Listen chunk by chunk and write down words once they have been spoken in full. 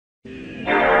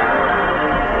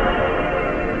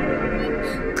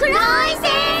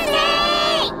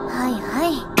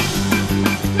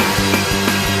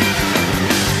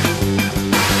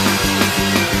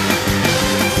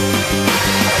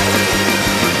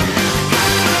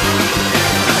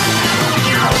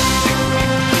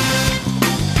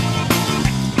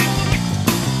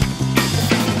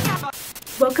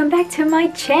to my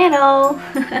channel.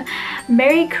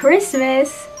 Merry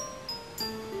Christmas.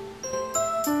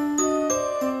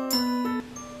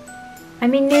 I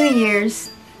mean New Year's.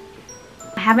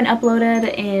 I haven't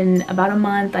uploaded in about a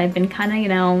month. I've been kind of, you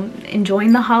know,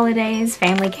 enjoying the holidays.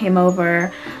 Family came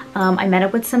over. I met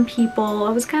up with some people.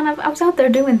 I was out there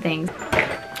doing things.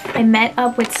 I met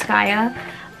up with Skaya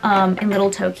in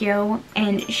Little Tokyo,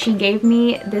 and she gave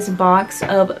me this box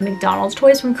of McDonald's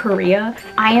toys from Korea.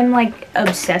 I am like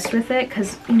obsessed with it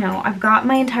because, you know, I've got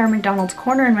my entire McDonald's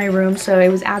corner in my room, so it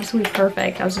was absolutely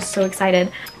perfect. I was just so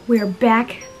excited. We're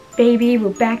back, baby.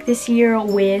 We're back this year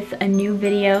with a new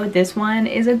video. This one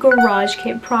is a garage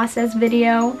kit process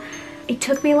video. It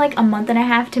took me like a month and a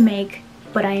half to make,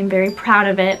 but I am very proud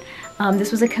of it.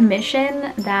 This was a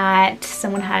commission that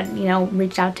someone had, you know,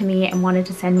 reached out to me and wanted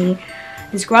to send me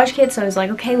this garage kit, so I was like,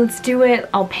 okay, let's do it.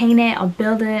 I'll paint it, I'll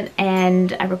build it,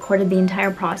 and I recorded the entire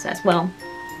process. Well,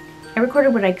 I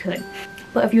recorded what I could.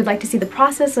 But if you would like to see the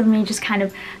process of me just kind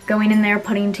of going in there,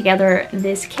 putting together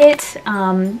this kit,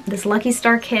 this Lucky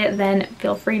Star kit, then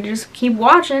feel free to just keep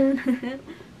watching.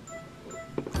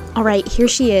 Alright, here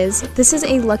she is. This is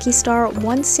a Lucky Star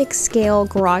 1/6 scale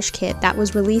garage kit that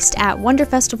was released at Wonder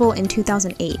Festival in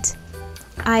 2008.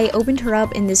 I opened her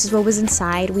up and this is what was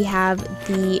inside. We have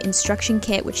the instruction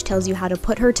kit, which tells you how to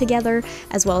put her together,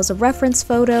 as well as a reference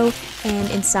photo, and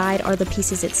inside are the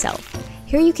pieces itself.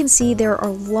 Here you can see there are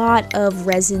a lot of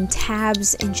resin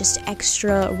tabs and just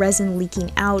extra resin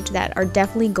leaking out that are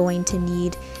definitely going to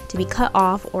need to be cut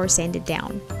off or sanded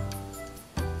down.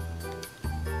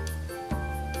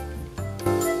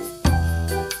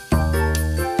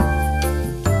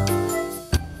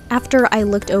 After I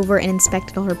looked over and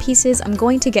inspected all her pieces, I'm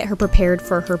going to get her prepared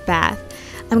for her bath.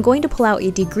 I'm going to pull out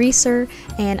a degreaser,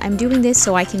 and I'm doing this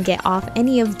so I can get off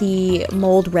any of the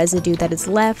mold residue that is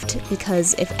left,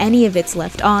 because if any of it's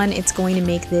left on, it's going to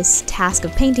make this task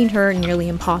of painting her nearly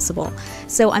impossible.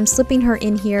 So I'm slipping her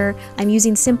in here. I'm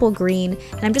using simple green,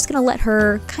 and I'm just going to let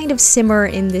her kind of simmer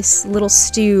in this little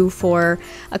stew for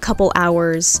a couple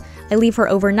hours. I leave her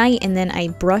overnight, and then I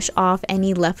brush off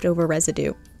any leftover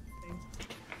residue.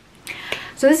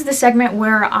 So this is the segment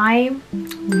where I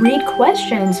read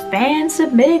questions,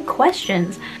 fan-submitted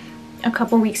questions. A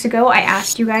couple weeks ago, I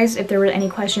asked you guys if there were any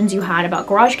questions you had about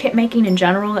garage kit making in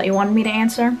general that you wanted me to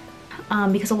answer.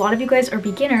 Because a lot of you guys are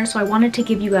beginners, so I wanted to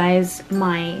give you guys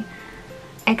my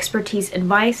expertise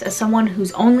advice as someone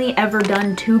who's only ever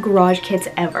done 2 garage kits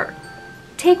ever.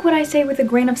 Take what I say with a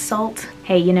grain of salt.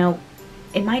 Hey, you know,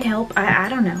 it might help. I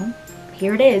don't know.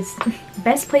 Here it is.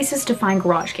 Best places to find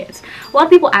garage kits. A lot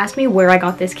of people ask me where I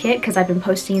got this kit because I've been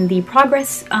posting the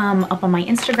progress up on my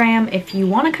Instagram. If you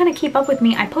want to kind of keep up with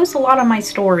me, I post a lot on my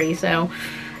story, so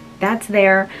that's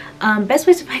there. Best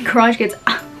place to find garage kits,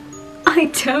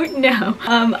 I don't know.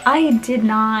 I did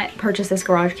not purchase this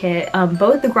garage kit.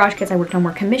 Both the garage kits I worked on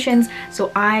were commissions,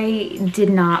 so I did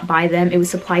not buy them. It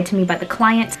was supplied to me by the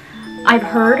client. I've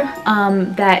heard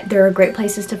that there are great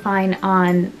places to find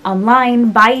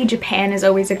online. Bai Japan is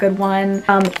always a good one.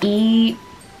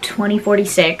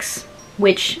 E2046,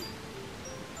 which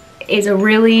is a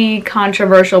really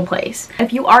controversial place.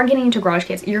 If you are getting into garage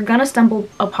kits, you're gonna stumble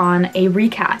upon a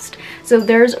recast. So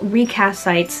there's recast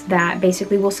sites that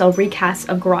basically will sell recasts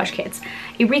of garage kits.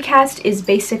 A recast is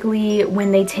basically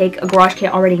when they take a garage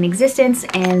kit already in existence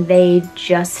and they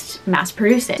just mass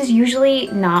produce it. This is usually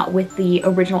not with the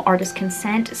original artist's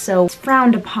consent, so it's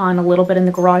frowned upon a little bit in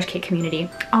the garage kit community.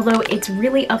 Although it's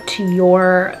really up to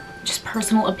your just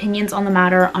personal opinions on the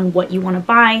matter on what you want to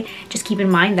buy. Just keep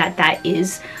in mind that that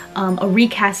is a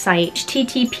recast site.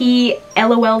 TTP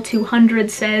LOL200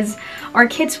 says, are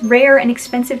kits rare and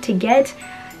expensive to get?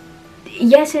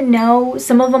 Yes and no.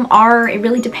 Some of them are. It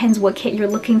really depends what kit you're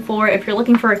looking for. If you're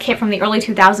looking for a kit from the early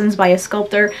 2000s by a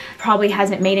sculptor, probably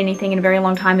hasn't made anything in a very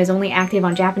long time, is only active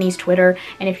on Japanese Twitter.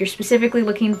 And if you're specifically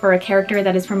looking for a character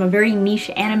that is from a very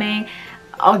niche anime,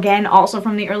 again, also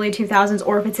from the early 2000s,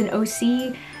 or if it's an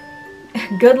OC,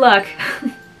 good luck.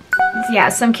 Yeah,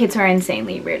 some kits are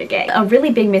insanely rare to get. A really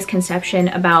big misconception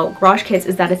about garage kits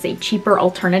is that it's a cheaper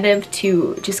alternative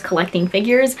to just collecting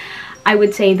figures. I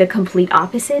would say the complete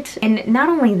opposite. And not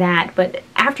only that, but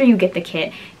after you get the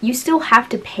kit, you still have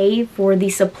to pay for the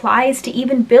supplies to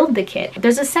even build the kit.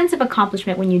 There's a sense of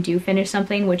accomplishment when you do finish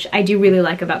something, which I do really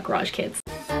like about garage kits.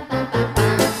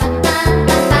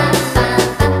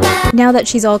 Now that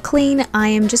she's all clean, I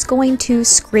am just going to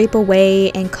scrape away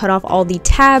and cut off all the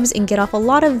tabs and get off a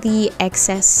lot of the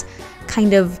excess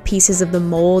kind of pieces of the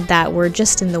mold that were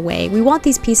just in the way. We want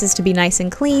these pieces to be nice and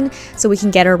clean so we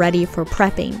can get her ready for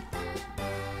prepping.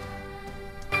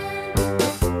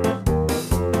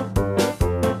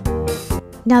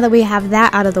 Now that we have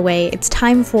that out of the way, it's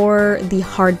time for the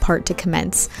hard part to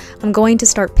commence. I'm going to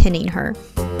start pinning her.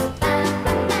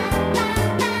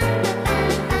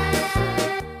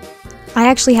 I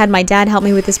actually had my dad help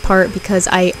me with this part because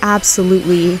I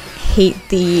absolutely hate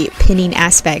the pinning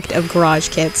aspect of garage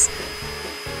kits.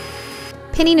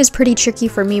 Pinning is pretty tricky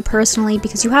for me personally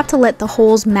because you have to let the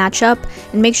holes match up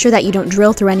and make sure that you don't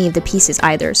drill through any of the pieces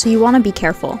either, so you want to be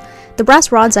careful. The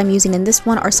brass rods I'm using in this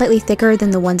one are slightly thicker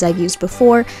than the ones I've used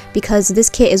before because this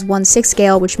kit is 1/6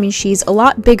 scale, which means she's a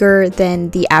lot bigger than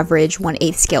the average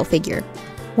 1/8 scale figure.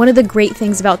 One of the great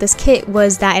things about this kit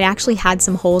was that it actually had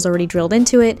some holes already drilled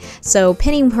into it, so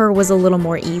pinning her was a little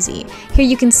more easy. Here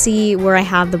you can see where I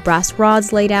have the brass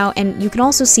rods laid out, and you can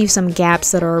also see some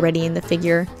gaps that are already in the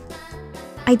figure.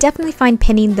 I definitely find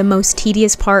pinning the most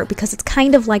tedious part because it's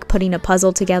kind of like putting a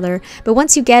puzzle together, but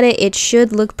once you get it, it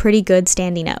should look pretty good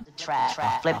standing up.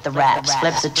 Flip the wraps,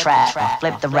 flips the trap,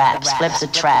 flip the wraps, flips the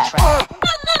trap.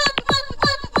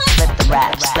 Flip the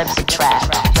wraps, flips the trap,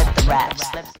 flip the wraps,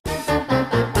 flips.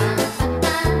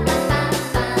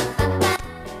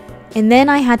 And then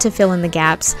I had to fill in the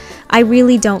gaps. I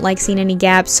really don't like seeing any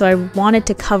gaps, so I wanted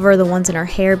to cover the ones in her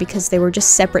hair because they were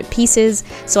just separate pieces,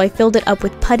 so I filled it up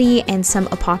with putty and some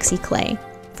epoxy clay.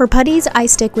 For putties, I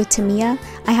stick with Tamiya.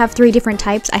 I have 3 different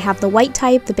types. I have the white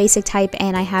type, the basic type,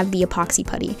 and I have the epoxy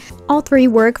putty. All 3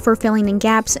 work for filling in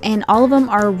gaps, and all of them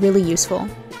are really useful.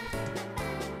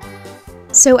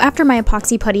 So after my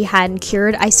epoxy putty had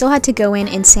cured, I still had to go in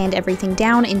and sand everything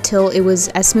down until it was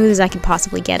as smooth as I could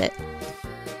possibly get it.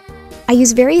 I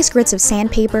use various grits of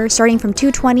sandpaper, starting from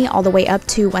 220 all the way up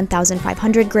to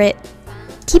 1500 grit.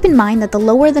 Keep in mind that the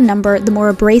lower the number, the more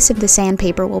abrasive the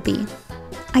sandpaper will be.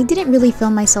 I didn't really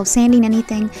film myself sanding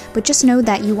anything, but just know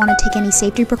that you want to take any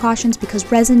safety precautions because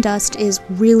resin dust is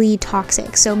really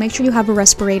toxic, so make sure you have a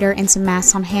respirator and some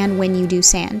masks on hand when you do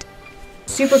sand.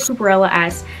 Super Cooperella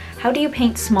asks, how do you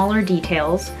paint smaller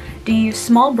details? Do you use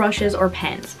small brushes or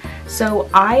pens? So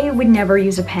I would never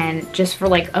use a pen just for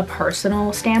like a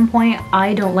personal standpoint.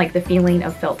 I don't like the feeling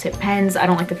of felt tip pens. I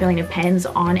don't like the feeling of pens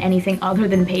on anything other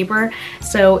than paper.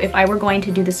 So if I were going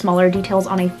to do the smaller details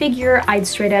on a figure, I'd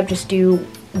straight up just do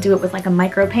it with like a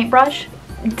micro paintbrush.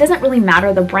 It doesn't really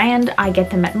matter the brand, I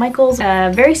get them at Michael's.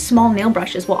 Very small nail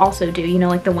brushes will also do, you know,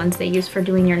 like the ones they use for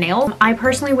doing your nails. I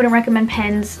personally wouldn't recommend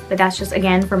pens, but that's just,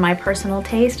 again, for my personal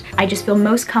taste. I just feel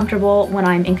most comfortable when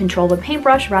I'm in control of a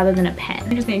paintbrush rather than a pen.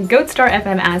 Interesting. Goatstar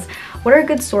FM asks, what are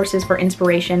good sources for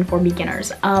inspiration for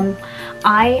beginners?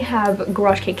 I have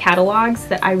garage kit catalogs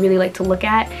that I really like to look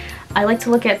at. I like to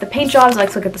look at the paint jobs, I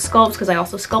like to look at the sculpts because I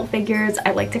also sculpt figures.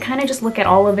 I like to kind of just look at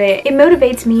all of it. It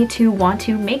motivates me to want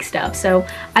to make stuff, so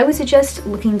I would suggest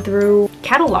looking through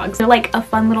catalogs. They're like a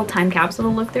fun little time capsule to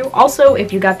look through. Also,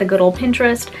 if you got the good old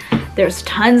Pinterest, there's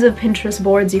tons of Pinterest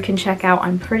boards you can check out.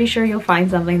 I'm pretty sure you'll find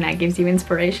something that gives you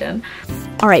inspiration.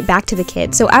 Alright, back to the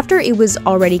kit. So after it was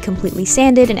already completely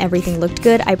sanded and everything looked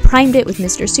good, I primed it with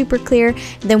Mr. Super Clear,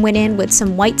 then went in with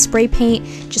some white spray paint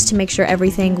just to make sure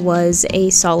everything was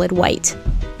a solid white.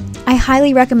 I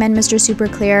highly recommend Mr. Super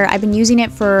Clear. I've been using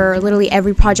it for literally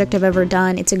every project I've ever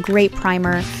done. It's a great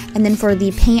primer. And then for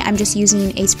the paint, I'm just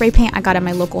using a spray paint I got at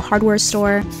my local hardware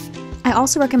store. I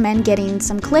also recommend getting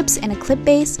some clips and a clip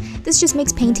base. This just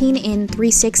makes painting in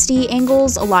 360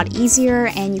 angles a lot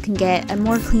easier and you can get a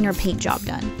more cleaner paint job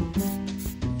done.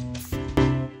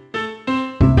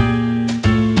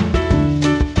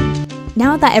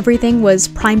 Now that everything was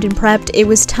primed and prepped, it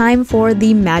was time for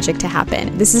the magic to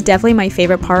happen. This is definitely my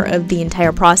favorite part of the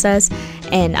entire process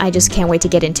and I just can't wait to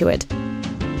get into it.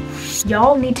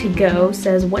 Y'all Need to Go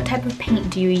says, what type of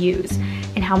paint do you use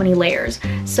and how many layers?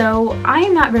 So I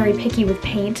am not very picky with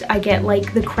paint. I get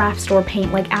like the craft store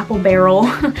paint like Apple Barrel.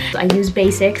 I use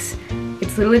Basics.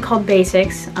 It's literally called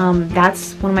Basics.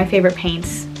 That's one of my favorite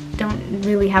paints. Don't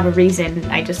really have a reason.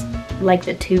 I just like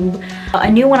the tube. A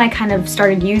new one I kind of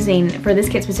started using for this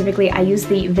kit specifically, I used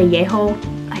the Vallejo.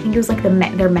 I think it was like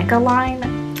their Mecha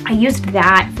line. I used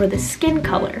that for the skin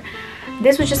color.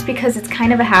 This was just because it's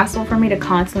kind of a hassle for me to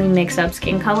constantly mix up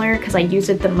skin color because I use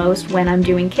it the most when I'm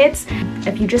doing kits.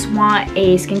 If you just want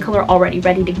a skin color already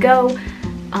ready to go,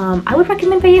 I would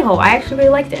recommend Vallejo. I actually really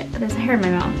liked it. There's a hair in my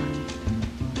mouth.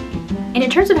 And in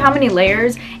terms of how many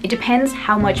layers, it depends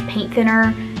how much paint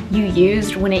thinner you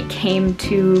used when it came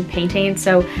to painting.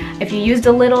 So if you used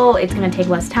a little, it's going to take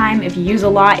less time. If you use a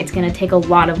lot, it's going to take a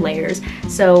lot of layers.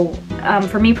 So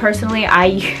for me personally,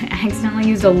 I accidentally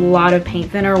used a lot of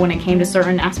paint thinner when it came to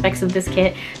certain aspects of this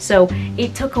kit. So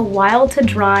it took a while to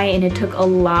dry and it took a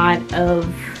lot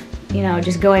of, you know,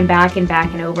 just going back and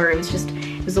over. It was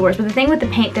the worst. But the thing with the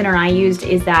paint thinner I used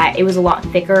is that it was a lot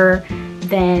thicker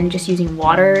than just using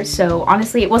water. So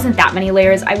honestly, it wasn't that many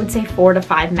layers. I would say 4 to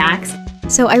 5 max.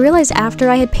 So I realized after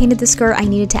I had painted the skirt, I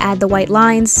needed to add the white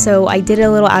lines, so I did it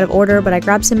a little out of order, but I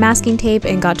grabbed some masking tape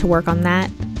and got to work on that.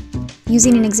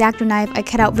 Using an X-Acto knife, I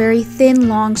cut out very thin,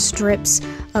 long strips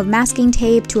of masking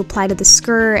tape to apply to the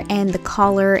skirt and the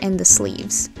collar and the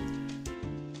sleeves.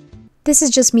 This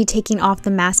is just me taking off the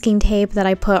masking tape that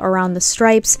I put around the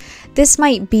stripes. This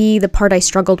might be the part I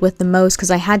struggled with the most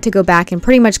because I had to go back and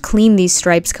pretty much clean these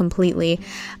stripes completely.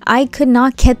 I could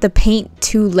not get the paint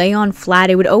to lay on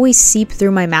flat. It would always seep through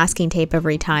my masking tape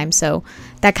every time, so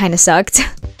that kind of sucked.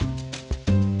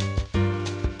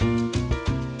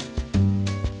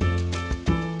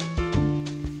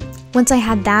 Once I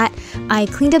had that, I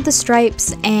cleaned up the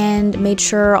stripes and made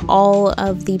sure all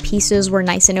of the pieces were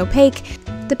nice and opaque.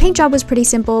 The paint job was pretty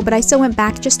simple, but I still went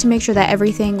back just to make sure that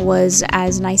everything was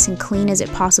as nice and clean as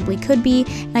it possibly could be,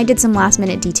 and I did some last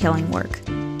minute detailing work.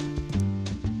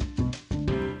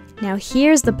 Now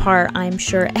here's the part I'm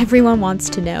sure everyone wants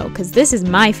to know, because this is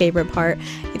my favorite part.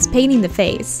 It's painting the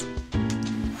face.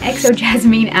 XO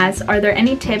Jasmine asks, are there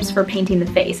any tips for painting the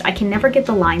face? I can never get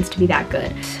the lines to be that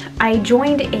good. I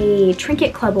joined a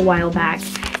trinket club a while back,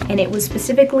 and it was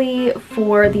specifically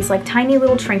for these like tiny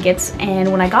little trinkets,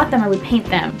 and when I got them I would paint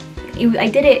them. I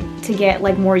did it to get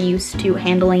like more used to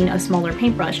handling a smaller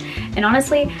paintbrush, and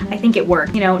honestly I think it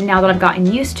worked. You know, now that I've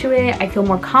gotten used to it, I feel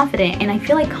more confident, and I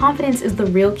feel like confidence is the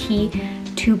real key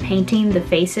to painting the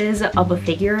faces of a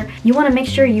figure. You want to make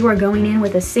sure you are going in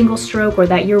with a single stroke, or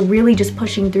that you're really just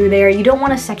pushing through there. You don't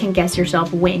want to second guess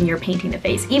yourself when you're painting the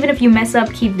face. Even if you mess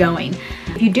up, keep going.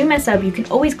 If you do mess up, you can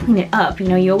always clean it up. You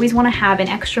know, you always want to have an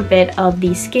extra bit of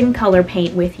the skin color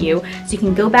paint with you, so you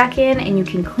can go back in and you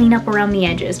can clean up around the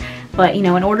edges. But you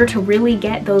know, in order to really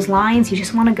get those lines, you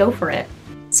just want to go for it.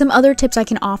 Some other tips I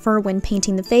can offer when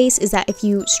painting the face is that if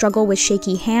you struggle with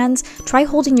shaky hands, try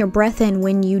holding your breath in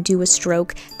when you do a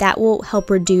stroke. That will help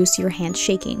reduce your hands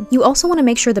shaking. You also want to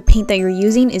make sure the paint that you're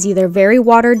using is either very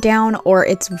watered down or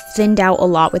it's thinned out a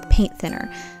lot with paint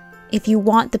thinner. If you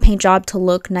want the paint job to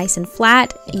look nice and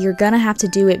flat, you're gonna have to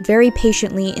do it very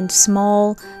patiently in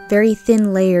small, very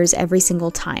thin layers every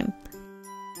single time.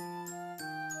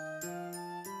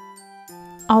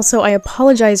 Also, I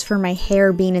apologize for my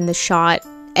hair being in the shot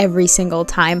every single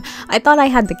time. I thought I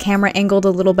had the camera angled a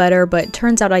little better, but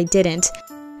turns out I didn't.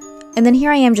 And then here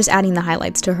I am just adding the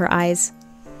highlights to her eyes.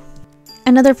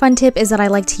 Another fun tip is that I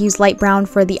like to use light brown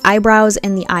for the eyebrows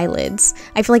and the eyelids.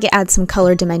 I feel like it adds some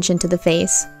color dimension to the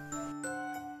face.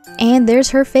 And there's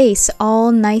her face,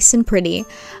 all nice and pretty.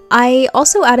 I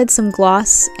also added some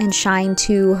gloss and shine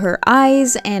to her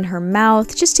eyes and her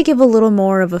mouth just to give a little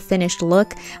more of a finished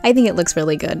look. I think it looks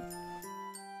really good.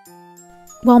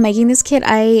 While making this kit,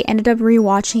 I ended up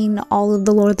rewatching all of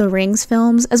the Lord of the Rings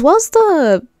films, as well as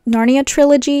the Narnia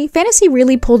trilogy. Fantasy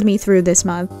really pulled me through this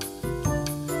month.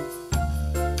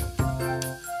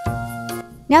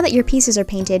 Now that your pieces are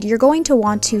painted, you're going to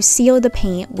want to seal the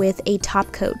paint with a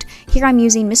top coat. Here I'm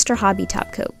using Mr. Hobby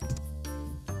top coat.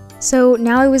 So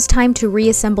now it was time to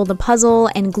reassemble the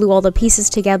puzzle and glue all the pieces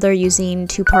together using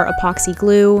 2-part epoxy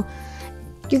glue.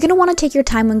 You're going to want to take your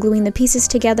time when gluing the pieces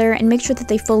together and make sure that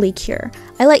they fully cure.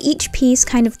 I let each piece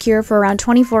kind of cure for around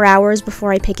 24 hours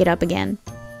before I pick it up again.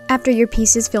 After your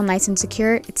pieces feel nice and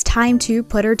secure, it's time to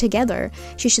put her together.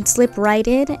 She should slip right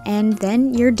in, and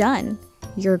then you're done.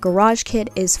 Your garage kit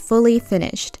is fully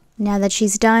finished. Now that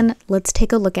she's done, let's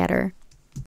take a look at her.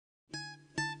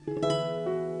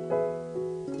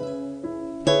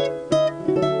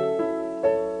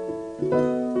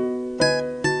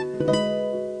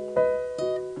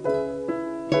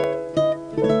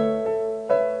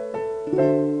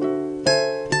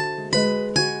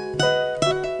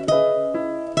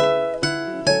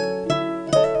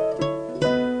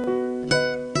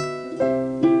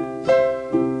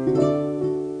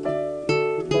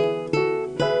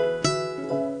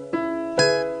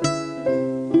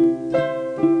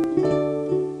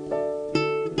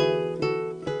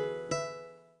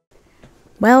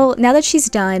 Well, now that she's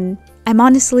done, I'm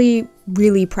honestly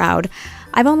really proud.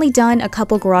 I've only done a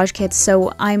couple garage kits,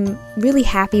 so I'm really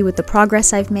happy with the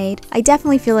progress I've made. I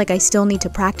definitely feel like I still need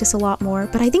to practice a lot more,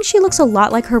 but I think she looks a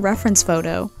lot like her reference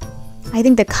photo. I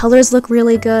think the colors look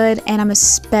really good, and I'm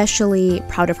especially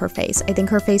proud of her face. I think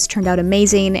her face turned out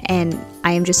amazing, and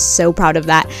I am just so proud of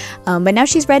that. But now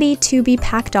she's ready to be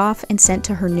packed off and sent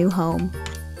to her new home.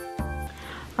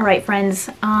 Alright friends,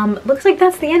 looks like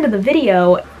that's the end of the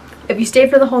video. If you stayed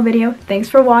for the whole video, thanks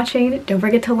for watching. Don't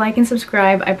forget to like and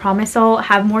subscribe. I promise I'll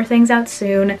have more things out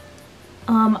soon.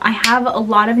 I have a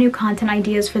lot of new content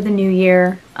ideas for the new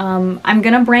year. I'm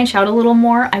gonna branch out a little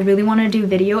more. I really want to do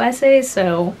video essays,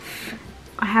 so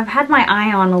I have had my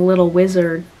eye on a little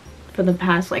wizard for the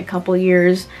past like couple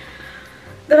years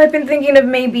that I've been thinking of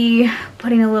maybe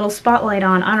putting a little spotlight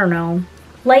on. I don't know.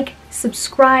 Like,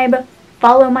 subscribe,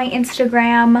 follow my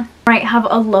Instagram. All right, have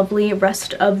a lovely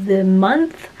rest of the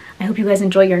month. I hope you guys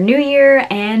enjoy your new year,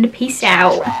 and peace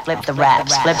out. Flip the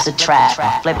raps, flip the track.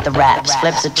 Flip the raps,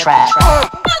 flip the track.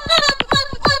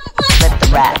 Flip the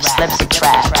raps, flip the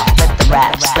track. Flip the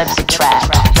raps, flip the track.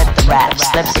 Flip the raps,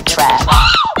 flip the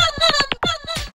track.